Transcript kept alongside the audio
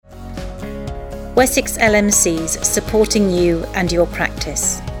Wessex LMCs, supporting you and your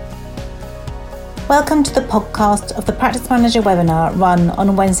practice. Welcome to the podcast of the Practice Manager webinar run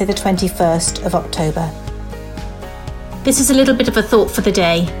on Wednesday the 21st of October. This is a little bit of a thought for the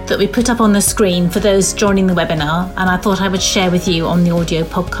day that we put up on the screen for those joining the webinar, and I thought I would share with you on the audio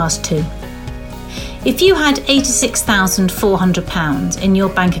podcast too. If you had £86,400 in your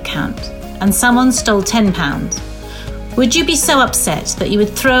bank account and someone stole £10, would you be so upset that you would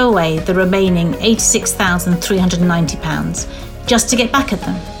throw away the remaining £86,390 just to get back at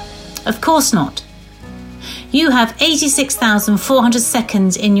them? Of course not. You have 86,400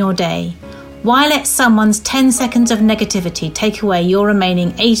 seconds in your day. Why let someone's 10 seconds of negativity take away your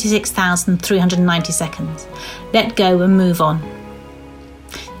remaining 86,390 seconds? Let go and move on.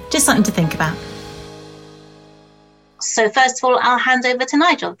 Just something to think about. So first of all, I'll hand over to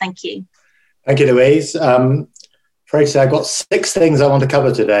Nigel. Thank you. Thank you, Louise. Tracy, I've got 6 things I want to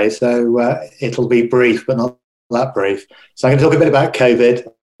cover today, so it'll be brief, but not that brief. So I'm going to talk a bit about COVID,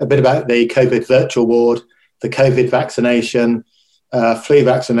 a bit about the COVID virtual ward, the COVID vaccination, flu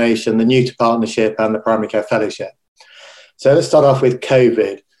vaccination, the new to partnership and the primary care fellowship. So let's start off with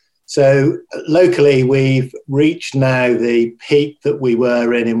COVID. So locally, we've reached now the peak that we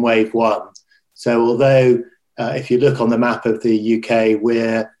were in wave 1. So although if you look on the map of the UK,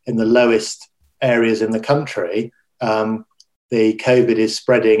 we're in the lowest areas in the country, the COVID is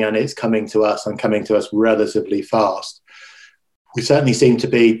spreading and it's coming to us relatively fast. We certainly seem to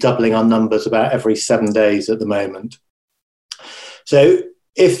be doubling our numbers about every 7 days at the moment. So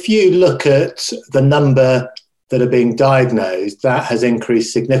if you look at the number that are being diagnosed, that has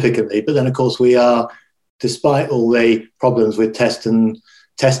increased significantly. But then, of course, we are, despite all the problems with testing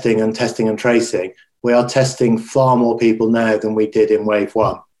and tracing, we are testing far more people now than we did in wave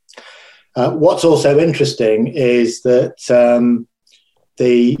 1. What's also interesting is that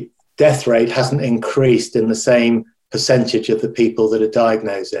the death rate hasn't increased in the same percentage of the people that are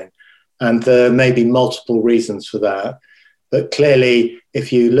diagnosing. And there may be multiple reasons for that. But clearly,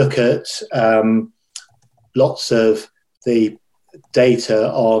 if you look at lots of the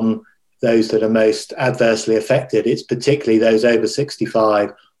data on those that are most adversely affected, it's particularly those over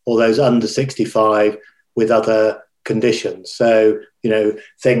 65 or those under 65 with other conditions. So,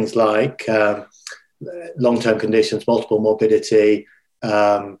 things like long-term conditions, multiple morbidity,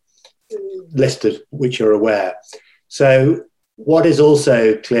 listed, which you're aware. So what is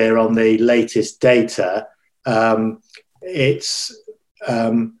also clear on the latest data,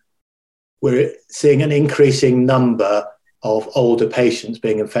 we're seeing an increasing number of older patients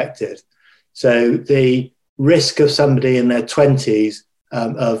being infected. So the risk of somebody in their 20s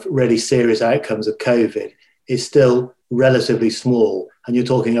of really serious outcomes of COVID is still relatively small, and you're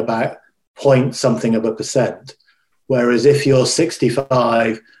talking about point something of a percent. Whereas if you're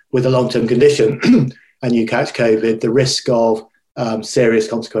 65 with a long-term condition and you catch COVID, the risk of serious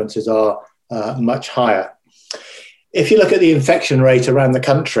consequences are much higher. If you look at the infection rate around the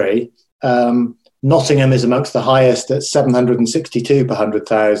country, Nottingham is amongst the highest at 762 per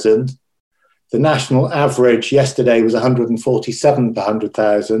 100,000. The national average yesterday was 147 per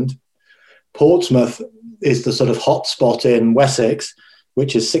 100,000. Portsmouth is the sort of hot spot in Wessex,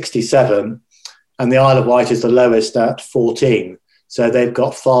 which is 67, and the Isle of Wight is the lowest at 14. So they've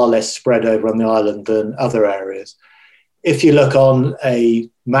got far less spread over on the island than other areas. If you look on a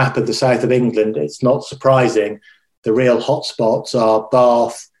map of the south of England, it's not surprising. The real hotspots are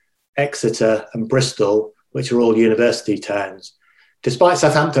Bath, Exeter and Bristol, which are all university towns. Despite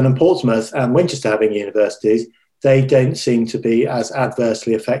Southampton and Portsmouth and Winchester having universities, they don't seem to be as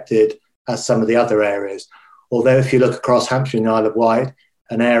adversely affected as some of the other areas. Although if you look across Hampshire and the Isle of Wight,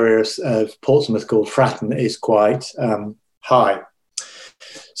 an area of Portsmouth called Fratton is quite high.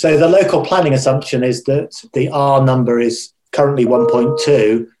 So the local planning assumption is that the R number is currently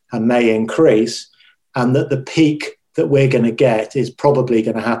 1.2 and may increase, and that the peak that we're going to get is probably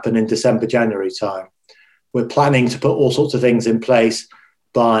going to happen in December, January time. We're planning to put all sorts of things in place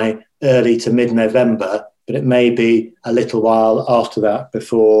by early to mid-November, but it may be a little while after that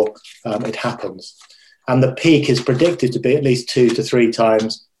before it happens. And the peak is predicted to be at least 2 to 3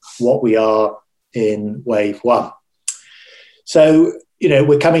 times what we are in wave 1. So,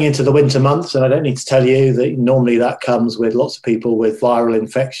 we're coming into the winter months, and I don't need to tell you that normally that comes with lots of people with viral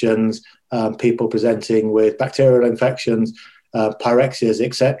infections, people presenting with bacterial infections, pyrexias,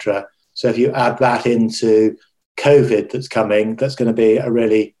 etc. So if you add that into COVID that's coming, that's going to be a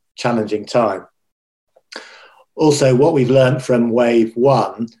really challenging time. Also, what we've learned from wave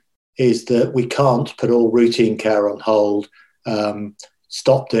 1 is that we can't put all routine care on hold,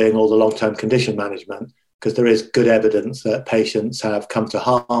 stop doing all the long-term condition management. because there is good evidence that patients have come to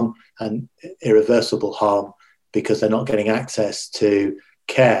harm and irreversible harm because they're not getting access to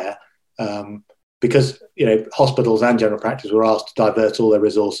care. Because hospitals and general practice were asked to divert all their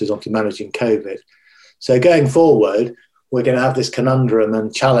resources onto managing COVID. So going forward, we're going to have this conundrum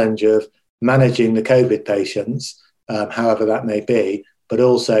and challenge of managing the COVID patients, however that may be, but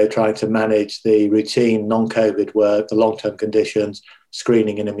also trying to manage the routine non-COVID work, the long-term conditions,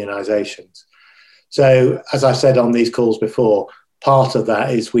 screening and immunisations. So as I said on these calls before, part of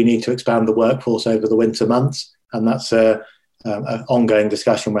that is we need to expand the workforce over the winter months, and that's an ongoing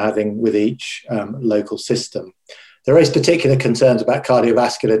discussion we're having with each local system. There is particular concerns about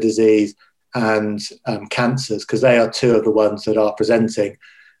cardiovascular disease and cancers, because they are two of the ones that are presenting.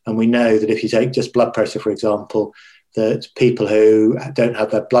 And we know that if you take just blood pressure, for example, that people who don't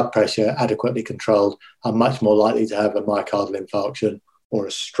have their blood pressure adequately controlled are much more likely to have a myocardial infarction or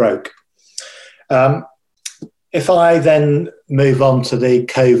a stroke. If I then move on to the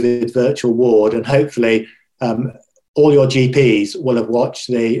COVID virtual ward, and hopefully all your GPs will have watched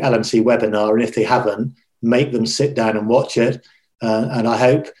the LMC webinar, and if they haven't, make them sit down and watch it. And I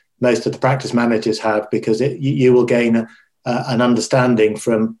hope most of the practice managers have, because you will gain an understanding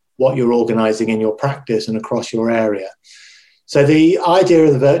from what you're organising in your practice and across your area. So the idea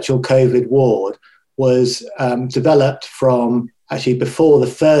of the virtual COVID ward was developed from actually before the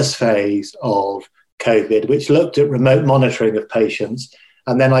first phase of COVID, which looked at remote monitoring of patients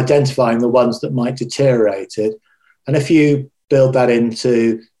and then identifying the ones that might deteriorate. And if you build that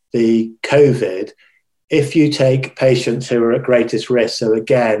into the COVID, if you take patients who are at greatest risk, so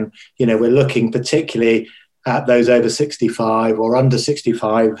again, we're looking particularly at those over 65 or under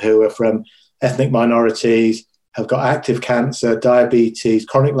 65 who are from ethnic minorities, have got active cancer, diabetes,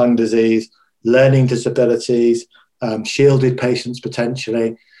 chronic lung disease, learning disabilities, shielded patients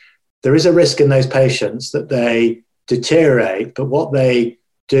potentially. There is a risk in those patients that they deteriorate, but what they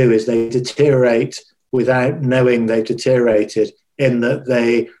do is they deteriorate without knowing they've deteriorated, in that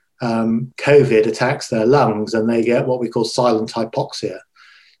they COVID attacks their lungs and they get what we call silent hypoxia.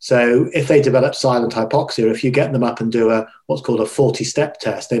 So if they develop silent hypoxia, if you get them up and do what's called a 40-step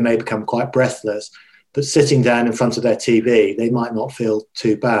test, they may become quite breathless, but sitting down in front of their TV, they might not feel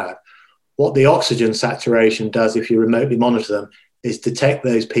too bad. What the oxygen saturation does, if you remotely monitor them, is detect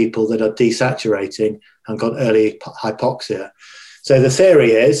those people that are desaturating and got early hypoxia. So the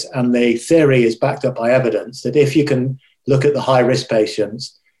theory is, and the theory is backed up by evidence, that if you can look at the high-risk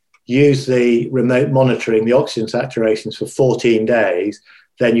patients, use the remote monitoring, the oxygen saturations for 14 days,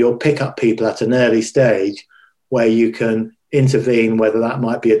 then you'll pick up people at an early stage where you can intervene, whether that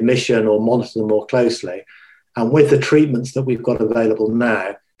might be admission or monitor them more closely. And with the treatments that we've got available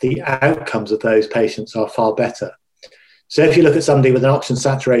now, the outcomes of those patients are far better. So if you look at somebody with an oxygen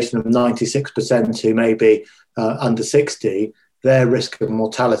saturation of 96% who may be under 60, their risk of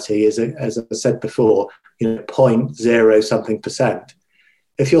mortality is, as I said before, 0.0 something percent.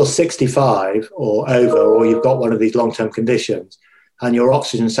 If you're 65 or over, or you've got one of these long-term conditions, and your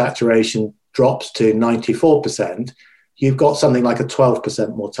oxygen saturation drops to 94%, you've got something like a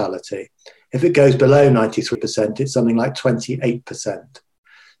 12% mortality. If it goes below 93%, it's something like 28%.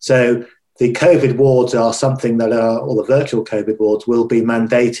 So the COVID wards are something that or the virtual COVID wards will be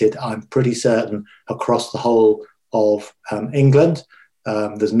mandated, I'm pretty certain, across the whole of England.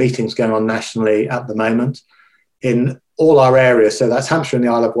 There's meetings going on nationally at the moment in all our areas. So that's Hampshire and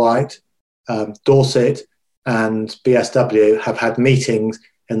the Isle of Wight, Dorset and BSW have had meetings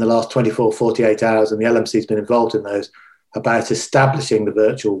in the last 24, 48 hours, and the LMC has been involved in those, about establishing the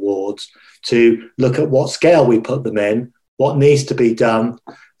virtual wards to look at what scale we put them in, what needs to be done.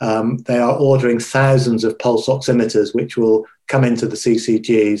 They are ordering thousands of pulse oximeters, which will come into the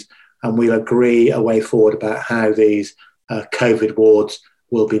CCGs, and we'll agree a way forward about how these COVID wards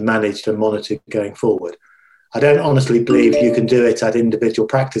will be managed and monitored going forward. I don't honestly believe you can do it at individual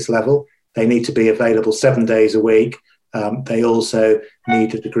practice level. They need to be available 7 days a week. They also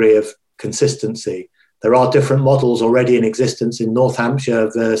need a degree of consistency. There are different models already in existence in North Hampshire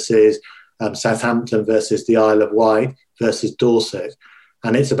versus Southampton versus the Isle of Wight versus Dorset.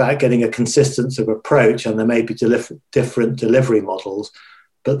 And it's about getting a consistency of approach, and there may be different delivery models,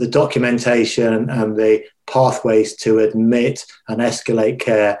 but the documentation and the pathways to admit and escalate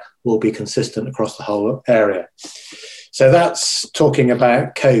care will be consistent across the whole area. So that's talking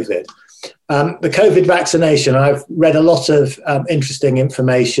about COVID. The COVID vaccination, I've read a lot of interesting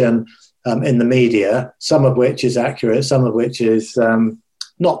information in the media, some of which is accurate, some of which is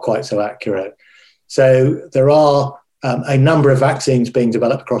not quite so accurate. So there are a number of vaccines being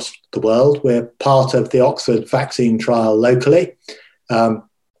developed across the world. We're part of the Oxford vaccine trial locally.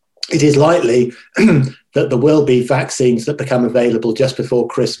 It is likely that there will be vaccines that become available just before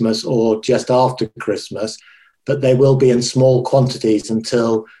Christmas or just after Christmas, but they will be in small quantities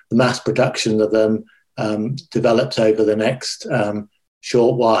until the mass production of them develops over the next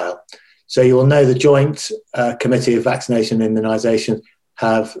short while. So you will know the Joint Committee of Vaccination and Immunisation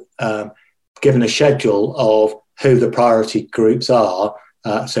have given a schedule of who the priority groups are,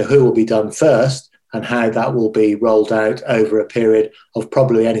 so who will be done first and how that will be rolled out over a period of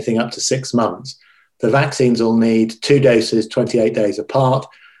probably anything up to 6 months. The vaccines will need 2 doses, 28 days apart,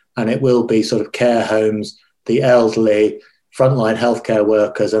 and it will be sort of care homes, the elderly, frontline healthcare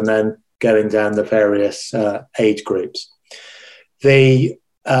workers, and then going down the various age groups.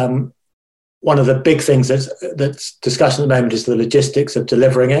 One of the big things that's discussed at the moment is the logistics of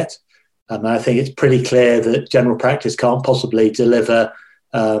delivering it. I think it's pretty clear that general practice can't possibly deliver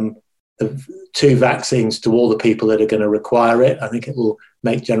 2 vaccines to all the people that are going to require it. I think it will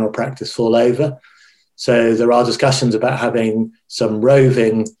make general practice fall over. So there are discussions about having some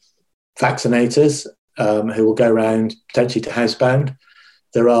roving vaccinators who will go around potentially to housebound.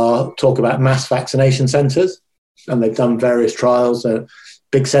 There are talk about mass vaccination centres, and they've done various trials,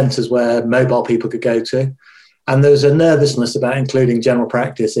 big centres where mobile people could go to. And there's a nervousness about including general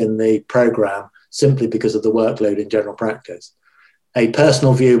practice in the programme simply because of the workload in general practice. A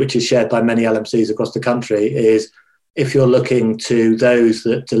personal view, which is shared by many LMCs across the country, is if you're looking to those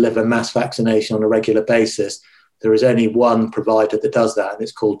that deliver mass vaccination on a regular basis, there is only one provider that does that, and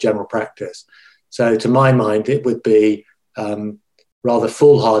it's called general practice. So to my mind, it would be rather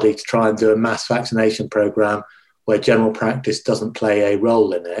foolhardy to try and do a mass vaccination programme where general practice doesn't play a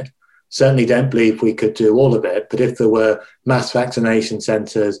role in it. Certainly don't believe we could do all of it, but if there were mass vaccination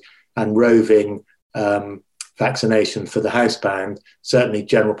centres and roving vaccination for the housebound, certainly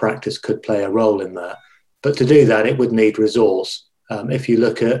general practice could play a role in that. But to do that, it would need resource. If you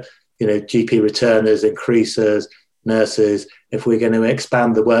look at, GP returners, increasers, nurses, if we're going to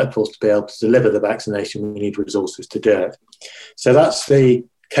expand the workforce to be able to deliver the vaccination, we need resources to do it. So that's the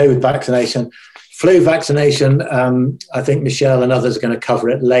COVID vaccination. Flu vaccination, I think Michelle and others are going to cover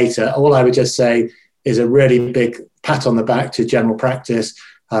it later. All I would just say is a really big pat on the back to general practice.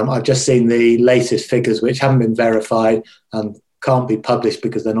 I've just seen the latest figures, which haven't been verified and can't be published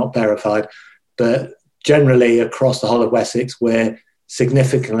because they're not verified. But generally, across the whole of Wessex, we're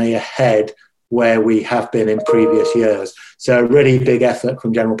significantly ahead where we have been in previous years. So a really big effort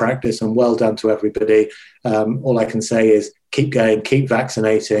from general practice, and well done to everybody. All I can say is keep going, keep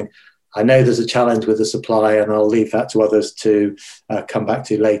vaccinating. I know there's a challenge with the supply, and I'll leave that to others to come back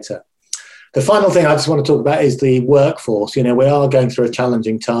to later. The final thing I just want to talk about is the workforce. We are going through a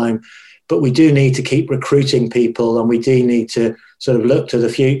challenging time, but we do need to keep recruiting people, and we do need to sort of look to the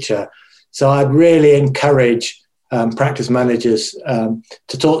future. So I'd really encourage practice managers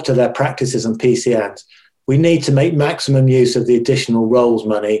to talk to their practices and PCNs. We need to make maximum use of the additional roles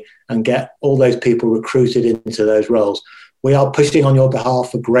money and get all those people recruited into those roles. We are pushing on your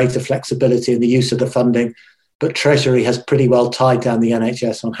behalf for greater flexibility in the use of the funding, but Treasury has pretty well tied down the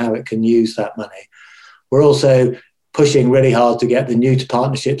NHS on how it can use that money. We're also pushing really hard to get the new to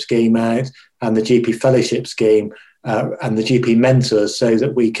partnership scheme out and the GP fellowship scheme and the GP mentors so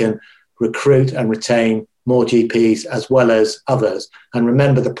that we can recruit and retain more GPs as well as others. And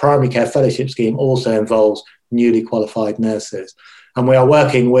remember, the primary care fellowship scheme also involves newly qualified nurses. And we are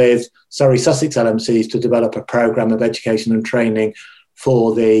working with Surrey Sussex LMCs to develop a programme of education and training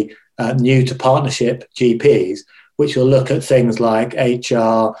for the new to partnership GPs, which will look at things like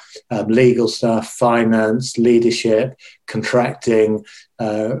HR, legal stuff, finance, leadership, contracting,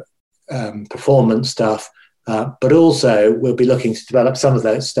 performance stuff. But also we'll be looking to develop some of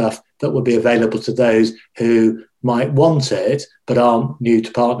that stuff that will be available to those who might want it but aren't new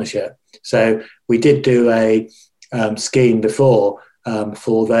to partnership. So we did do a scheme before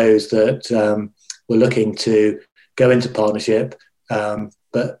for those that were looking to go into partnership,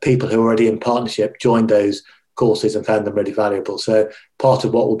 but people who are already in partnership joined those courses and found them really valuable. So part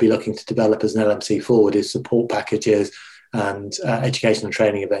of what we'll be looking to develop as an LMC forward is support packages and education and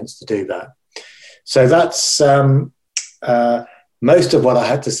training events to do that. So that's most of what I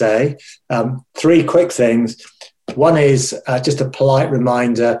had to say. 3 quick things. One is just a polite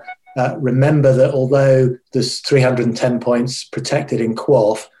reminder. Remember that although there's 310 points protected in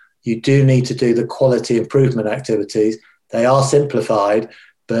QOF, you do need to do the quality improvement activities. They are simplified,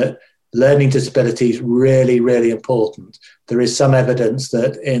 but learning disability is really, really important. There is some evidence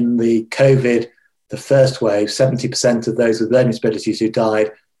that in the COVID, the first wave, 70% of those with learning disabilities who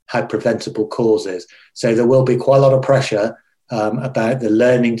died had preventable causes. So there will be quite a lot of pressure about the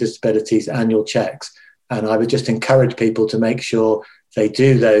learning disabilities annual checks. And I would just encourage people to make sure they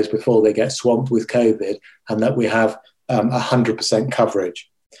do those before they get swamped with COVID, and that we have 100% coverage.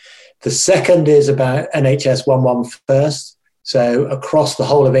 The second is about NHS 11 First. So across the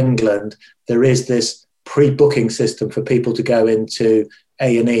whole of England, there is this pre-booking system for people to go into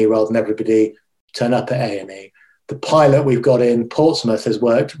A&E rather than everybody turn up at A&E. The pilot we've got in Portsmouth has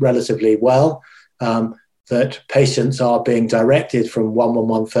worked relatively well, that patients are being directed from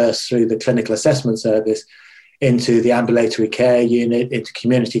 111 First through the clinical assessment service into the ambulatory care unit, into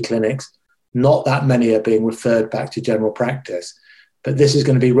community clinics. Not that many are being referred back to general practice. But this is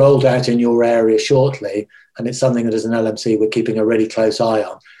going to be rolled out in your area shortly, and it's something that as an LMC we're keeping a really close eye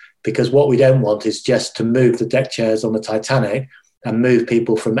on, because what we don't want is just to move the deck chairs on the Titanic and move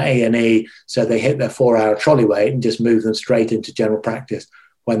people from A&E so they hit their 4-hour trolley wait and just move them straight into general practice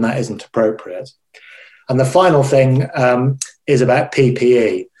when that isn't appropriate. And the final thing is about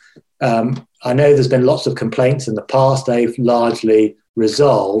PPE. I know there's been lots of complaints in the past. They've largely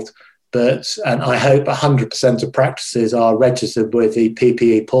resolved, and I hope 100% of practices are registered with the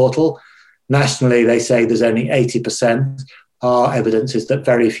PPE portal. Nationally, they say there's only 80%. Our evidence is that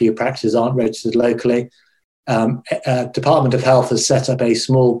very few practices aren't registered locally. Department of Health has set up a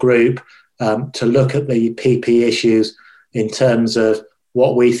small group to look at the PPE issues in terms of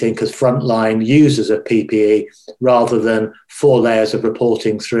what we think as frontline users of PPE, rather than 4 layers of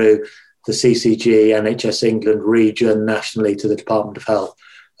reporting through the CCG, NHS England region, nationally to the Department of Health.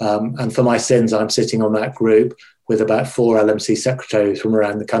 And for my sins, I'm sitting on that group with about 4 LMC secretaries from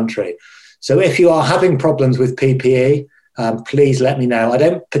around the country. So if you are having problems with PPE, please let me know. I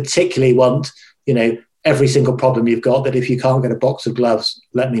don't particularly want, every single problem you've got, that if you can't get a box of gloves,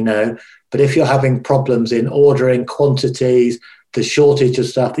 let me know. But if you're having problems in ordering quantities, the shortage of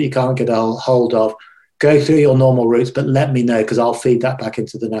stuff that you can't get a hold of, go through your normal routes, but let me know, because I'll feed that back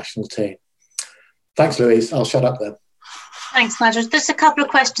into the national team. Thanks, Louise. I'll shut up then. Thanks, Nigel. Just a couple of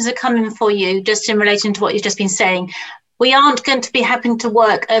questions are coming for you, just in relation to what you've just been saying. We aren't going to be having to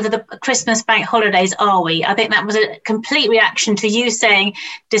work over the Christmas bank holidays, are we? I think that was a complete reaction to you saying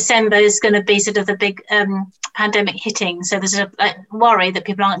December is going to be sort of the big pandemic hitting. So there's a worry that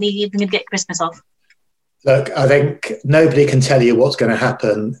people aren't even going to get Christmas off. Look, I think nobody can tell you what's going to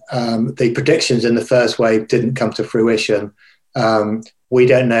happen. The predictions in the first wave didn't come to fruition. We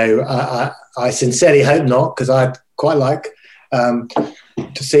don't know. I sincerely hope not, because I'd quite like to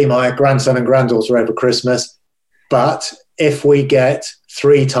see my grandson and granddaughter over Christmas. But if we get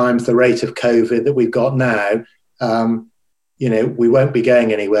 3 times the rate of COVID that we've got now, we won't be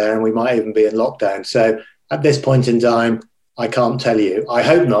going anywhere, and we might even be in lockdown. So at this point in time, I can't tell you. I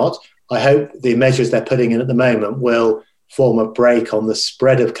hope not. I hope the measures they're putting in at the moment will form a brake on the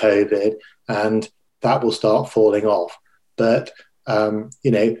spread of COVID, and that will start falling off. But,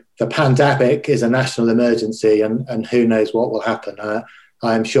 the pandemic is a national emergency, and who knows what will happen.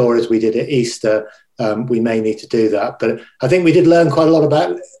 I'm sure, as we did at Easter, we may need to do that. But I think we did learn quite a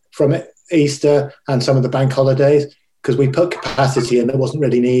lot from Easter and some of the bank holidays, because we put capacity in that wasn't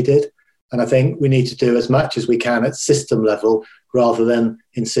really needed. And I think we need to do as much as we can at system level, rather than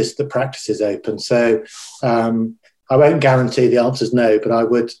insist that practice is open. So I won't guarantee the answer is no, but I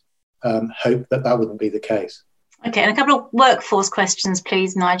would hope that wouldn't be the case. Okay, and a couple of workforce questions,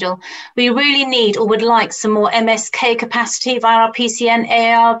 please, Nigel. We really need or would like some more MSK capacity via our PCN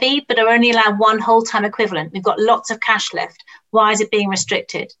AARB, but are only allowed 1 whole-time equivalent. We've got lots of cash left. Why is it being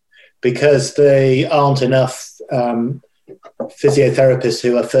restricted? Because there aren't enough physiotherapists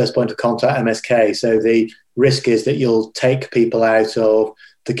who are first point of contact MSK. So the risk is that you'll take people out of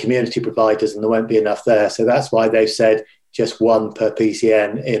the community providers and there won't be enough there. So that's why they've said just 1 per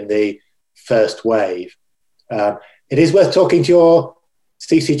PCN in the first wave. It is worth talking to your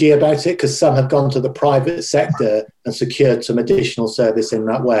CCG about it, because some have gone to the private sector and secured some additional service in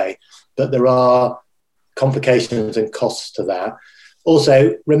that way. But there are complications and costs to that.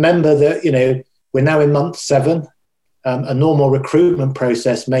 Also, remember that, we're now in month 7. A normal recruitment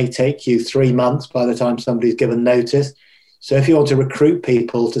process may take you 3 months by the time somebody's given notice. So if you want to recruit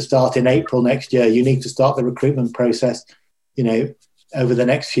people to start in April next year, you need to start the recruitment process, over the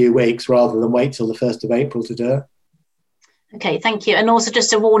next few weeks, rather than wait till the 1st of April to do it. Okay, thank you. And also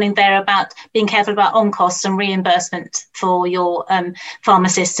just a warning there about being careful about on-costs and reimbursement for your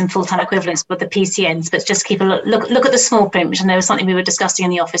pharmacists and full-time equivalents with the PCNs, but just keep a look at the small print, which I know is something we were discussing in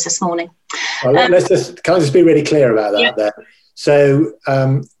the office this morning. Well, can I just be really clear about that there? So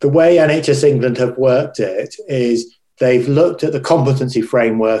the way NHS England have worked it is they've looked at the competency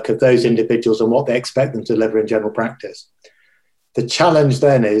framework of those individuals and what they expect them to deliver in general practice. The challenge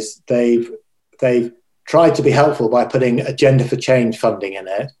then is they've tried to be helpful by putting Agenda for Change funding in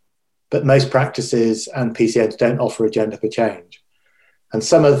it, but most practices and PCNs don't offer Agenda for Change. And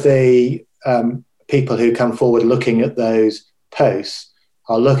some of the people who come forward looking at those posts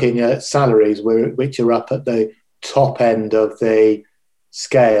are looking at salaries which are up at the top end of the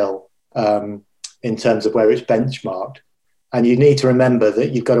scale in terms of where it's benchmarked. And you need to remember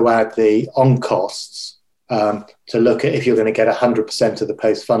that you've got to add the on costs to look at if you're going to get 100% of the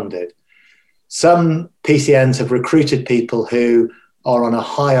post funded. Some PCNs have recruited people who are on a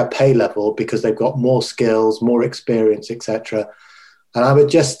higher pay level because they've got more skills, more experience, etc. And I would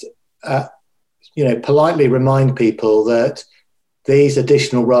just, politely remind people that these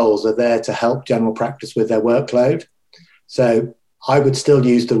additional roles are there to help general practice with their workload. So I would still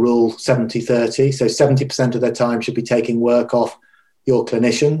use the rule 70-30. So 70% of their time should be taking work off your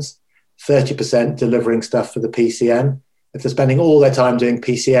clinicians, 30% delivering stuff for the PCN. If they're spending all their time doing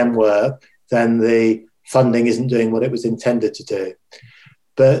PCN work, then the funding isn't doing what it was intended to do.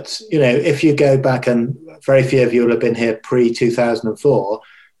 But, if you go back, and very few of you will have been here pre-2004,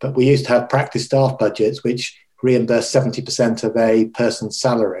 but we used to have practice staff budgets which reimburse 70% of a person's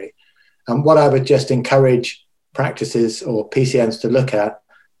salary. And what I would just encourage practices or PCNs to look at,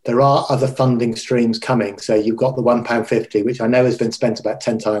 there are other funding streams coming. So you've got the £1.50, which I know has been spent about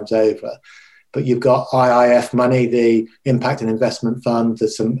 10 times over, but you've got IIF money, the Impact and Investment Fund,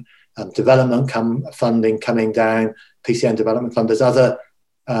 there's some development funding coming down, PCN Development Fund. There's other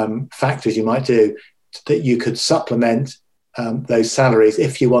factors you might do that you could supplement those salaries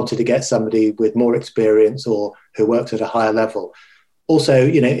if you wanted to get somebody with more experience or who works at a higher level. Also,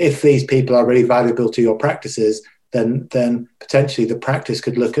 if these people are really valuable to your practices, then potentially the practice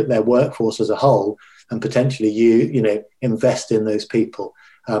could look at their workforce as a whole and potentially invest in those people.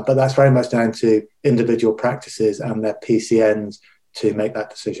 But that's very much down to individual practices and their PCNs to make that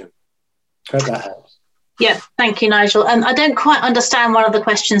decision. Hope that helps. Yeah, thank you, Nigel. I don't quite understand one of the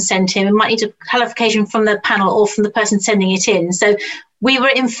questions sent in. We might need a clarification from the panel or from the person sending it in. So we were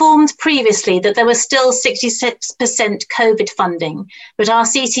informed previously that there was still 66% COVID funding, but our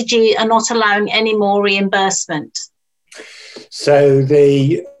CCG are not allowing any more reimbursement. So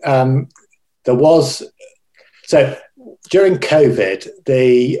during COVID,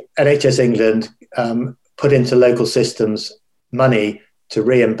 the NHS England put into local systems money to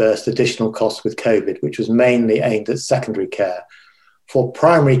reimburse additional costs with COVID, which was mainly aimed at secondary care. For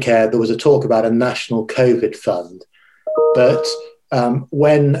primary care, there was a talk about a national COVID fund, but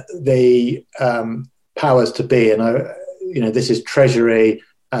when the powers to be, and this is Treasury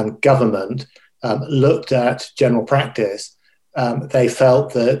and government, looked at general practice, they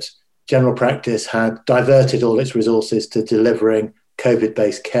felt that general practice had diverted all its resources to delivering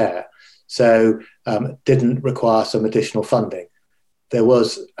COVID-based care, so didn't require some additional funding. There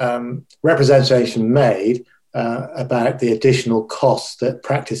was representation made about the additional costs that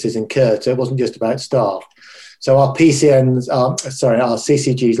practices incurred, so it wasn't just about staff. So our CCGs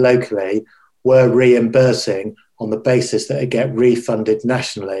locally were reimbursing on the basis that it get refunded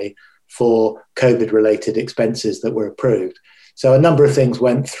nationally for COVID-related expenses that were approved. So a number of things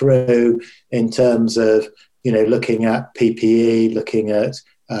went through in terms of, looking at PPE, looking at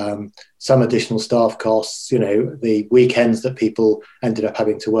some additional staff costs, the weekends that people ended up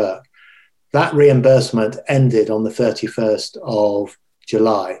having to work. That reimbursement ended on the 31st of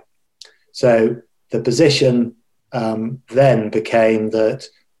July. So the position then became that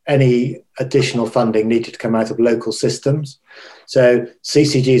any additional funding needed to come out of local systems. So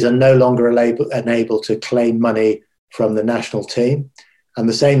CCGs are no longer enabled to claim money from the national team. And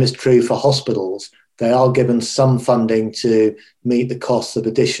the same is true for hospitals. They are given some funding to meet the costs of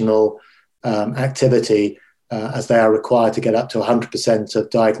additional activity as they are required to get up to 100% of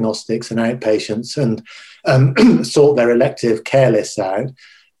diagnostics and outpatients and sort their elective care lists out.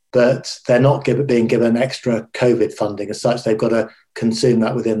 But they're not being given extra COVID funding. As such, they've got to consume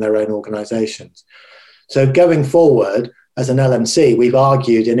that within their own organisations. So going forward, as an LMC, we've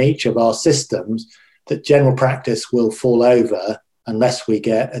argued in each of our systems that general practice will fall over unless we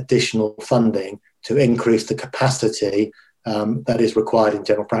get additional funding to increase the capacity that is required in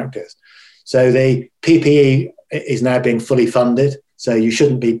general practice. So the PPE is now being fully funded. So you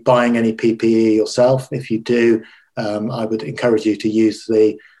shouldn't be buying any PPE yourself. If you do, I would encourage you to use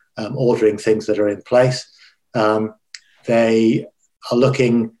the ordering things that are in place. They are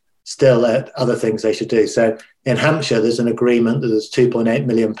looking still at other things they should do. So in Hampshire, there's an agreement that there's £2.8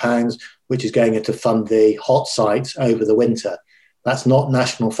 million, which is going in to fund the hot sites over the winter. That's not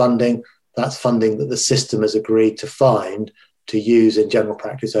national funding. That's funding that the system has agreed to find to use in general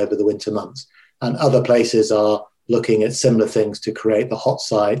practice over the winter months. And other places are looking at similar things to create the hot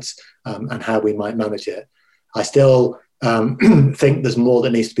sites and how we might manage it. I still think there's more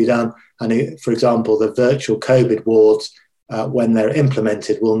that needs to be done. And for example, the virtual COVID wards when they're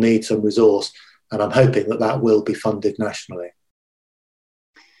implemented, will need some resource. And I'm hoping that that will be funded nationally.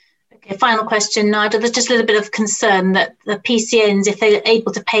 Okay, final question, Nigel. There's just a little bit of concern that the PCNs, if they're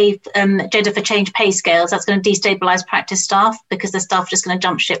able to pay Agenda for Change pay scales, that's going to destabilise practice staff because the staff are just going to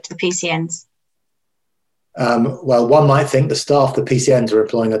jump ship to the PCNs. Well, one might think the staff the PCNs are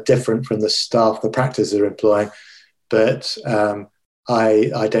employing are different from the staff the practices are employing, but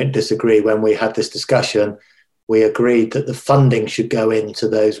I don't disagree. When we had this discussion, we agreed that the funding should go into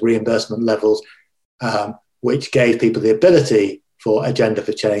those reimbursement levels, which gave people the ability for Agenda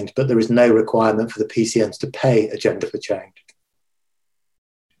for Change, but there is no requirement for the PCNs to pay Agenda for Change.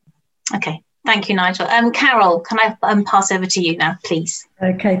 Okay, thank you, Nigel. Carol, can I pass over to you now, please?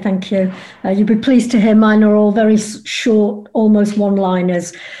 Okay, thank you. You'll be pleased to hear mine are all very short, almost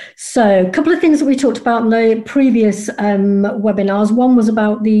one-liners. So a couple of things that we talked about in the previous webinars. One was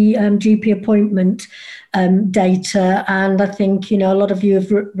about the GP appointment data, and I think a lot of you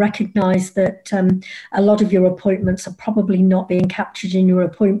have recognised that a lot of your appointments are probably not being captured in your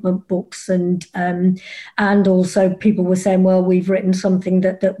appointment books, and also people were saying, well, we've written something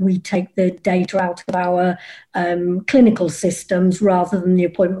that we take the data out of our clinical systems rather than the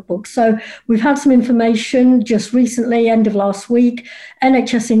appointment book. So we've had some information just recently, end of last week.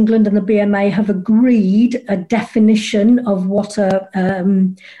 NHS England and the BMA have agreed a definition of what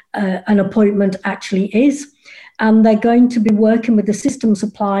an appointment actually is, and they're going to be working with the system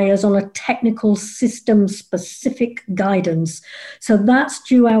suppliers on a technical system specific guidance. So that's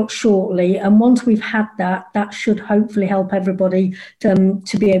due out shortly, and once we've had that, that should hopefully help everybody to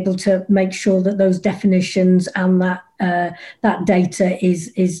be able to make sure that those definitions and that data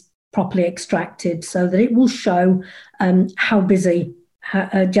is properly extracted, so that it will show how busy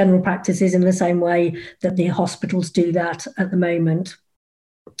general practice is in the same way that the hospitals do that at the moment.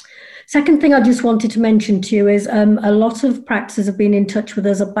 Second thing I just wanted to mention to you is a lot of practices have been in touch with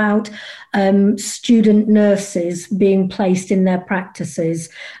us about student nurses being placed in their practices,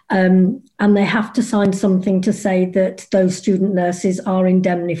 and they have to sign something to say that those student nurses are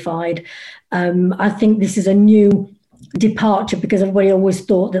indemnified. I think this is a new departure because everybody always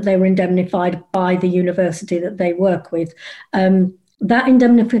thought that they were indemnified by the university that they work with. That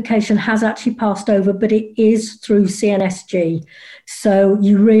indemnification has actually passed over, but it is through CNSG. So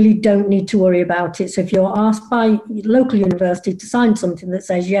you really don't need to worry about it. So if you're asked by local university to sign something that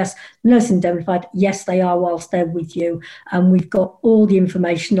says, yes, nurse indemnified, yes, they are whilst they're with you. And we've got all the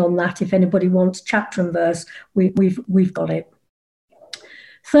information on that. If anybody wants chapter and verse, we've got it.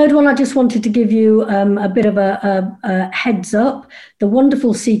 Third one, I just wanted to give you a bit of a heads up. The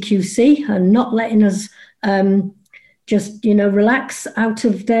wonderful CQC are not letting us just relax out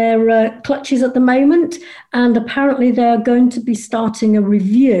of their clutches at the moment, and apparently they're going to be starting a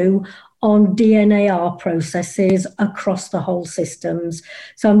review on DNAR processes across the whole systems.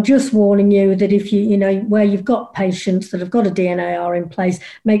 So I'm just warning you that if where you've got patients that have got a DNAR in place,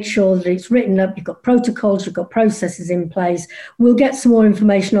 make sure that it's written up, you've got protocols, you've got processes in place. We'll get some more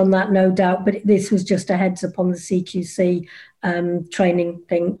information on that, no doubt, but this was just a heads up on the CQC training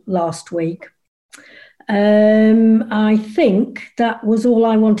thing last week. I think that was all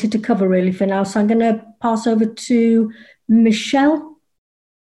I wanted to cover really for now. So I'm going to pass over to Michelle.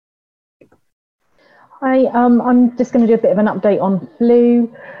 Hi, I'm just going to do a bit of an update on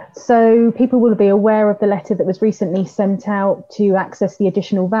flu. So people will be aware of the letter that was recently sent out to access the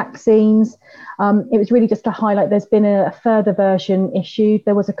additional vaccines. It was really just to highlight there's been a further version issued.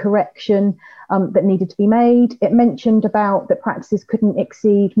 There was a correction that needed to be made. It mentioned about that practices couldn't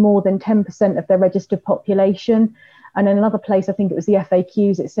exceed more than 10% of their registered population. And in another place, I think it was the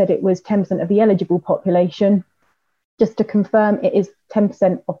FAQs, it said it was 10% of the eligible population. Just to confirm, it is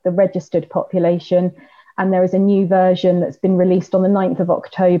 10% of the registered population. And there is a new version that's been released on the 9th of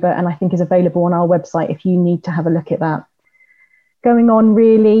October, and I think is available on our website if you need to have a look at that. Going on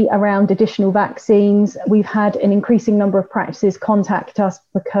really around additional vaccines, we've had an increasing number of practices contact us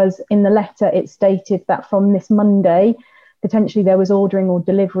because in the letter it stated that from this Monday, potentially there was ordering or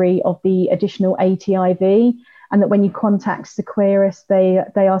delivery of the additional ATIV, and that when you contact Seqirus,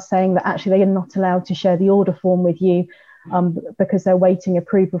 they are saying that actually they are not allowed to share the order form with you because they're waiting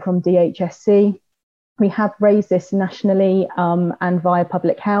approval from DHSC. We have raised this nationally and via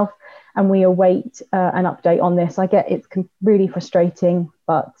public health, and we await an update on this. I get it's really frustrating,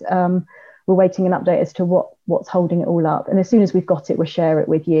 but we're waiting an update as to what's holding it all up. And as soon as we've got it, we'll share it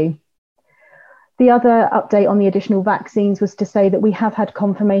with you. The other update on the additional vaccines was to say that we have had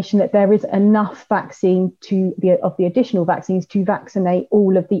confirmation that there is enough vaccine of the additional vaccines to vaccinate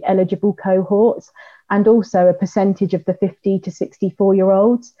all of the eligible cohorts, and also a percentage of the 50 to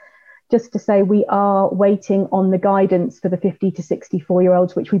 64-year-olds. just to say we are waiting on the guidance for the 50 to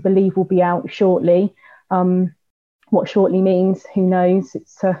 64-year-olds, which we believe will be out shortly. What shortly means, who knows?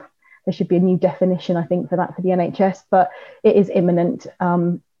 There should be a new definition, I think, for that for the NHS, but it is imminent.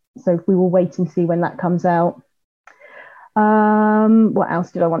 So we will wait and see when that comes out. What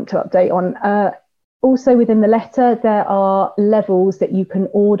else did I want to update on? Also within the letter, there are levels that you can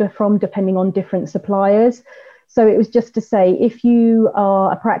order from depending on different suppliers. So it was just to say, if you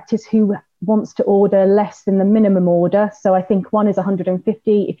are a practice who wants to order less than the minimum order, so I think one is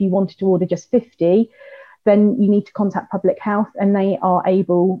 150, if you wanted to order just 50, then you need to contact Public Health and they are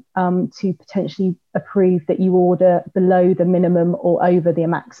able to potentially approve that you order below the minimum or over the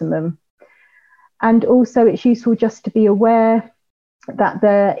maximum. And also it's useful just to be aware that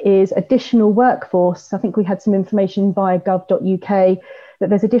there is additional workforce. I think we had some information via gov.uk that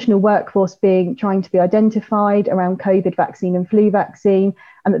there's additional workforce trying to be identified around COVID vaccine and flu vaccine,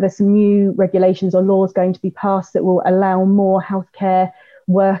 and that there's some new regulations or laws going to be passed that will allow more healthcare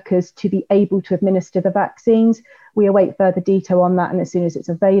workers to be able to administer the vaccines. We await further detail on that, and as soon as it's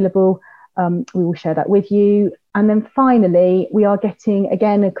available, we will share that with you. And then finally, we are getting,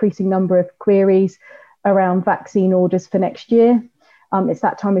 again, an increasing number of queries around vaccine orders for next year. It's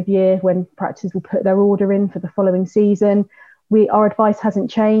that time of year when practices will put their order in for the following season. Our advice hasn't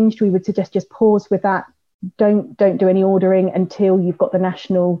changed. We would suggest just pause with that. Don't do any ordering until you've got the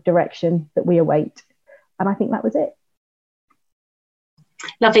national direction that we await. And I think that was it.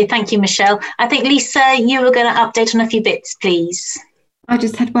 Lovely, thank you, Michelle. I think, Lisa, you were going to update on a few bits, please. I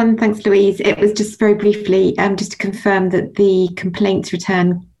just had one, thanks, Louise. It was just very briefly, just to confirm that the complaints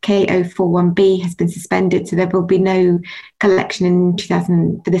return K041B has been suspended, so there will be no collection in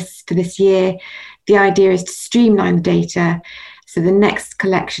for this year. The idea is to streamline the data, so the next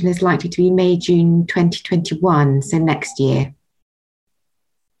collection is likely to be May, June 2021, so next year.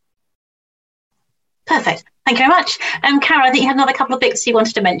 Perfect. Thank you very much. Cara, I think you had another couple of bits you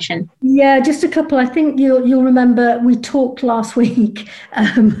wanted to mention. Yeah, just a couple. I think you'll remember we talked last week,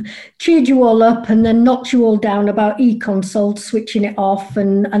 cheered you all up and then knocked you all down about eConsult, switching it off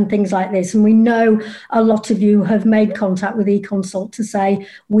and things like this. And we know a lot of you have made contact with eConsult to say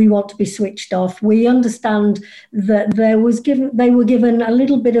we want to be switched off. We understand that they were given a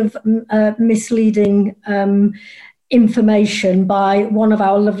little bit of misleading information by one of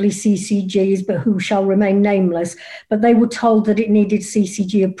our lovely CCGs, but who shall remain nameless. But they were told that it needed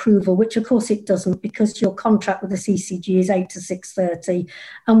CCG approval, which of course it doesn't, because your contract with the CCG is 8 to 6:30,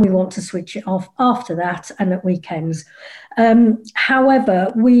 and we want to switch it off after that and at weekends.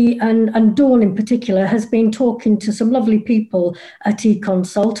 However, we and Dawn in particular has been talking to some lovely people at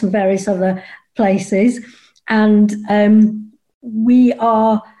eConsult and various other places, and we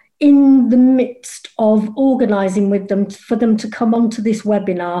are in the midst of organising with them for them to come onto this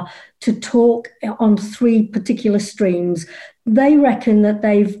webinar to talk on 3 particular streams. They reckon that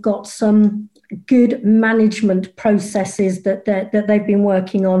they've got some good management processes that they've been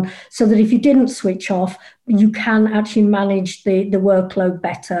working on, so that if you didn't switch off, you can actually manage the workload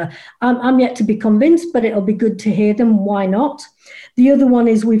better. I'm yet to be convinced, but it'll be good to hear them. Why not? The other one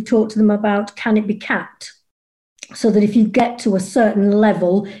is we've talked to them about, can it be capped? So that if you get to a certain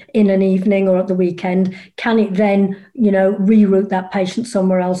level in an evening or at the weekend, can it then, reroute that patient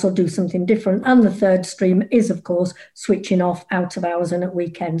somewhere else or do something different? And the third stream is, of course, switching off out of hours and at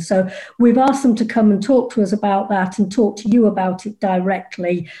weekends. So we've asked them to come and talk to us about that and talk to you about it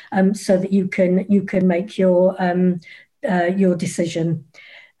directly, so that you can make your decision.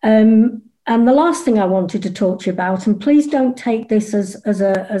 And the last thing I wanted to talk to you about, and please don't take this as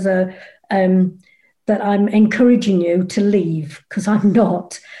that I'm encouraging you to leave, because I'm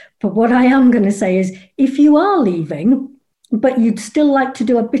not. But what I am going to say is, if you are leaving, but you'd still like to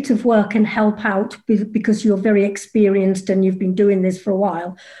do a bit of work and help out because you're very experienced and you've been doing this for a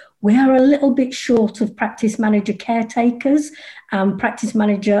while, we are a little bit short of practice manager caretakers and practice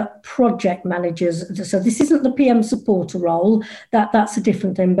manager project managers. So this isn't the PM supporter role, that's a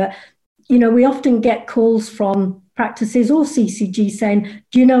different thing. But, we often get calls from practices or CCG saying,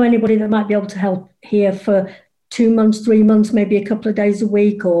 do you know anybody that might be able to help here for 2 months, 3 months, maybe a couple of days a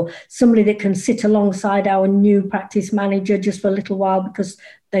week, or somebody that can sit alongside our new practice manager just for a little while because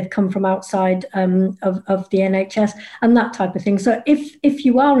they've come from outside of the NHS and that type of thing. So if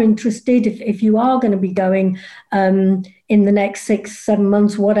you are interested, if you are going to be going in the next 6-7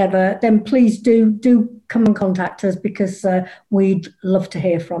 months, whatever, then please do come and contact us, because we'd love to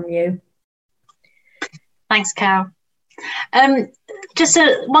hear from you. Thanks, Carol. Just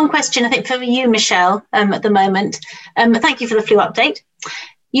one question, I think, for you, Michelle, at the moment. Thank you for the flu update.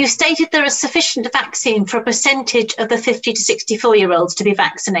 You stated there is sufficient vaccine for a percentage of the 50 to 64-year-olds to be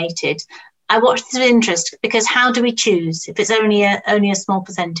vaccinated. I watched this with interest because how do we choose if it's only a small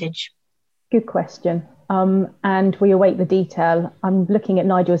percentage? Good question. And we await the detail. I'm looking at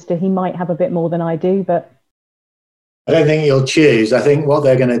Nigel as to he might have a bit more than I do, but I don't think you'll choose. I think what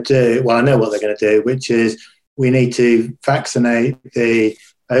they're going to do, well, I know what they're going to do, which is we need to vaccinate the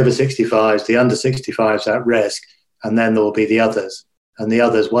over 65s, the under 65s at risk, and then there will be the others. And the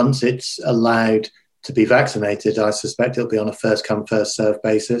others, once it's allowed to be vaccinated, I suspect it'll be on a first come, first served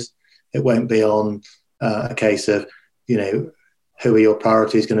basis. It won't be on a case of, who are your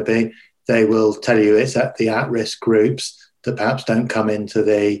priorities going to be. They will tell you it's at the at-risk groups that perhaps don't come into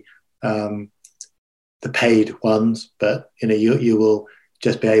the paid ones, but you will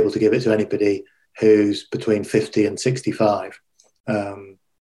just be able to give it to anybody who's between 50 and 65. But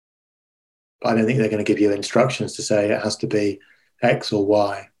I don't think they're going to give you instructions to say it has to be X or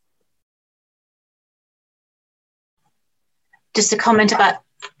Y. Just a comment about,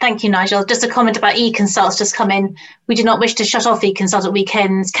 thank you, Nigel. Just a comment about e-consults just come in. We do not wish to shut off e-consult at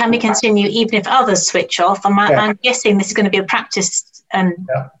weekends. Can we continue even if others switch off? I'm guessing this is going to be a practice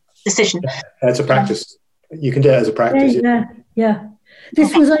decision. Yeah, it's a practice. You can do it as a practice. Yeah.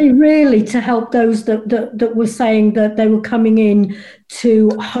 This was only really to help those that were saying that they were coming in to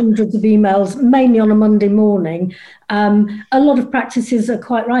hundreds of emails, mainly on a Monday morning. A lot of practices are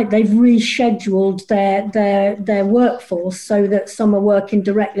quite right. They've rescheduled their workforce so that some are working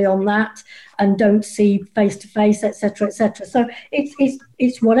directly on that and don't see face-to-face, etc., etc. So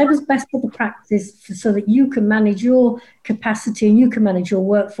it's whatever's best for the practice so that you can manage your capacity and you can manage your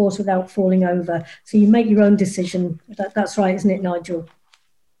workforce without falling over. So you make your own decision. That's right, isn't it, Nigel?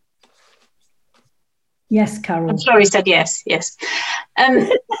 Yes, Carol. I'm sure he said yes.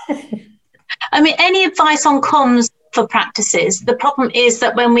 Any advice on comms for practices? The problem is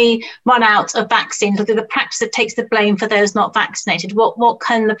that when we run out of vaccines, it'll be the practice that takes the blame for those not vaccinated. What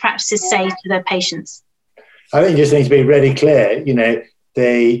can the practices say to their patients? I think it just needs to be really clear.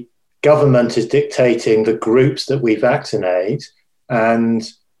 The government is dictating the groups that we vaccinate, and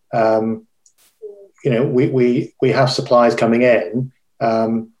we have supplies coming in,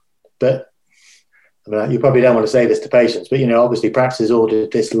 but you probably don't want to say this to patients, but obviously practices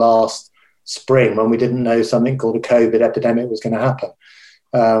ordered this last spring when we didn't know something called a COVID epidemic was going to happen.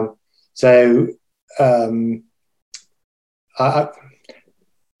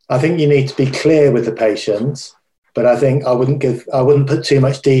 I think you need to be clear with the patients, but I think I wouldn't put too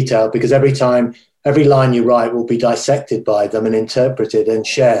much detail, because every line you write will be dissected by them and interpreted and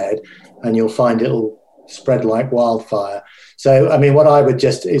shared, and you'll find it'll spread like wildfire. So, what I would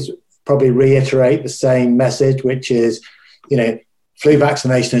just is probably reiterate the same message, which is, flu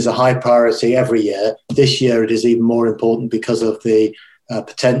vaccination is a high priority every year. This year, it is even more important because of the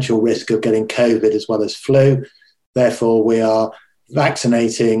potential risk of getting COVID as well as flu. Therefore, we are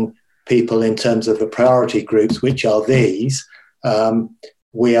vaccinating people in terms of the priority groups, which are these.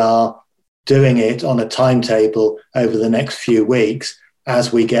 We are doing it on a timetable over the next few weeks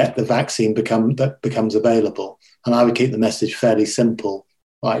as we get the vaccine that becomes available. And I would keep the message fairly simple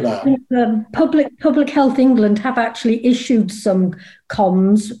like that. Public Health England have actually issued some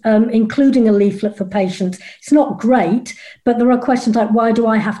comms, including a leaflet for patients. It's not great, but there are questions like, why do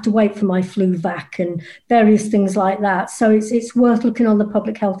I have to wait for my flu vac, and various things like that. So it's worth looking on the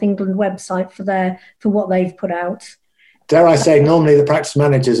Public Health England website for what they've put out. Dare I say, normally the practice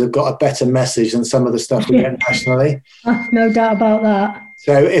managers have got a better message than some of the stuff we get nationally. No doubt about that.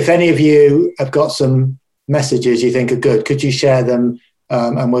 So if any of you have got some messages you think are good, could you share them?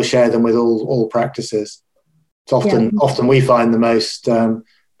 And we'll share them with all practices. It's often we find the most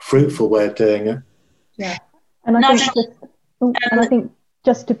fruitful way of doing it. Yeah, and I think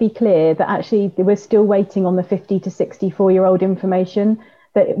just to be clear that actually we're still waiting on the 50 to 64-year-old information.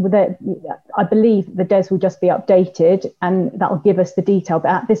 That I believe the DES will just be updated, and that will give us the detail.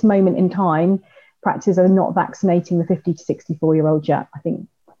 But at this moment in time, practices are not vaccinating the 50 to 64-year-olds yet, I think.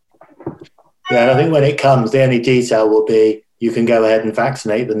 Yeah, and I think when it comes, the only detail will be you can go ahead and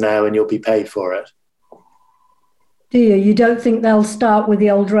vaccinate them now and you'll be paid for it. Do you? You don't think they'll start with the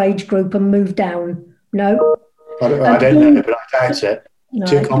older age group and move down? No? I don't know, but I doubt it. No,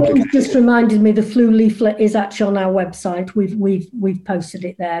 Too complicated. It just reminded me the flu leaflet is actually on our website. We've posted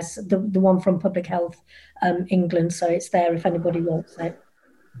it there, so the one from Public Health England, so it's there if anybody wants it.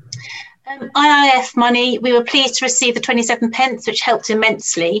 IIF money, we were pleased to receive the 27 pence, which helped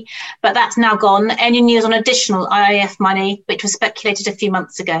immensely, but that's now gone. Any news on additional IIF money, which was speculated a few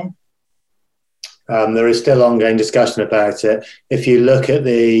months ago? There is still ongoing discussion about it. If you look at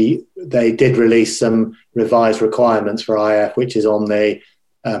they did release some revised requirements for IIF, which is on the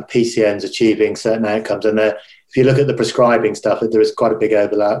PCNs achieving certain outcomes. And if you look at the prescribing stuff, there is quite a big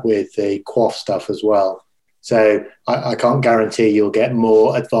overlap with the QOF stuff as well. So I can't guarantee you'll get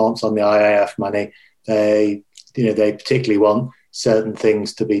more advance on the IAF money. They particularly want certain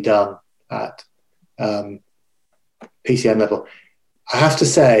things to be done at PCN level. I have to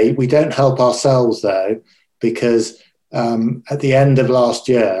say, we don't help ourselves though, because at the end of last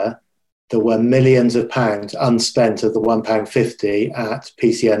year, there were millions of pounds unspent of the £1.50 at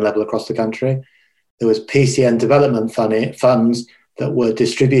PCN level across the country. There was PCN development funds that were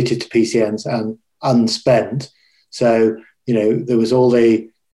distributed to PCNs and unspent. So, there was all the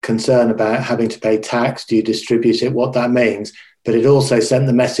concern about having to pay tax. Do you distribute it? What that means. But it also sent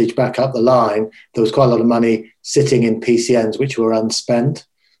the message back up the line. There was quite a lot of money sitting in PCNs which were unspent.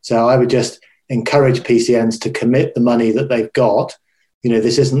 So I would just encourage PCNs to commit the money that they've got.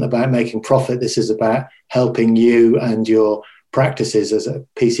 This isn't about making profit. This is about helping you and your practices as a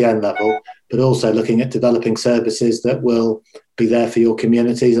PCN level, but also looking at developing services that will be there for your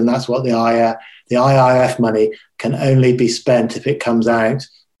communities. And that's what the IIF money can only be spent if it comes out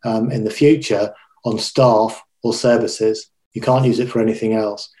in the future on staff or services. You can't use it for anything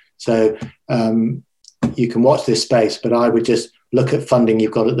else. So you can watch this space, but I would just look at funding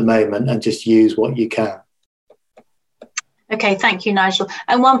you've got at the moment and just use what you can. Okay, thank you, Nigel.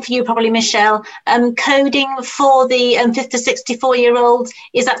 And one for you, probably, Michelle. Coding for the 50 to 64-year-olds,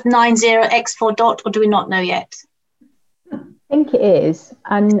 is that 90X4 dot, or do we not know yet? I think it is.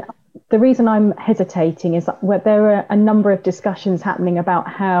 And the reason I'm hesitating is that there are a number of discussions happening about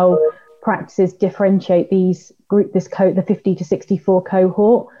how practices differentiate this code, the 50 to 64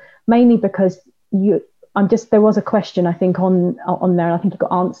 cohort, mainly because there was a question, I think, on there, and I think it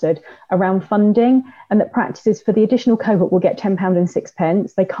got answered around funding, and that practices for the additional cohort will get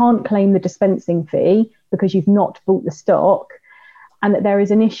 £10.06. They can't claim the dispensing fee because you've not bought the stock, and that there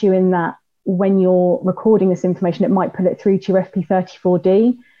is an issue in that when you're recording this information, it might put it through to your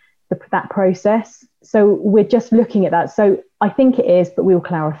FP34D, that process. So we're just looking at that. So I think it is, but we will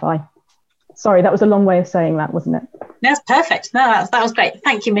clarify. Sorry, that was a long way of saying that, wasn't it? That's perfect. No, that was great.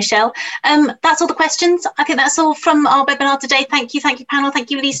 Thank you, Michelle. That's all the questions. I think that's all from our webinar today. Thank you, panel.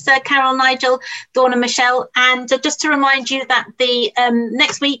 Thank you, Lisa, Carol, Nigel, Dawn and Michelle. And just to remind you that the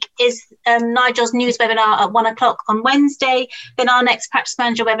next week is Nigel's news webinar at 1 o'clock on Wednesday. Then our next Practice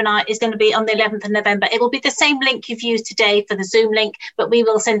Manager webinar is going to be on the 11th of November. It will be the same link you've used today for the Zoom link, but we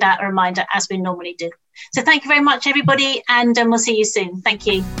will send out a reminder as we normally do. So thank you very much, everybody, and we'll see you soon. Thank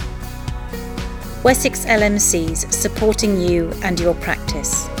you. Wessex LMCs, supporting you and your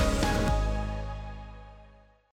practice.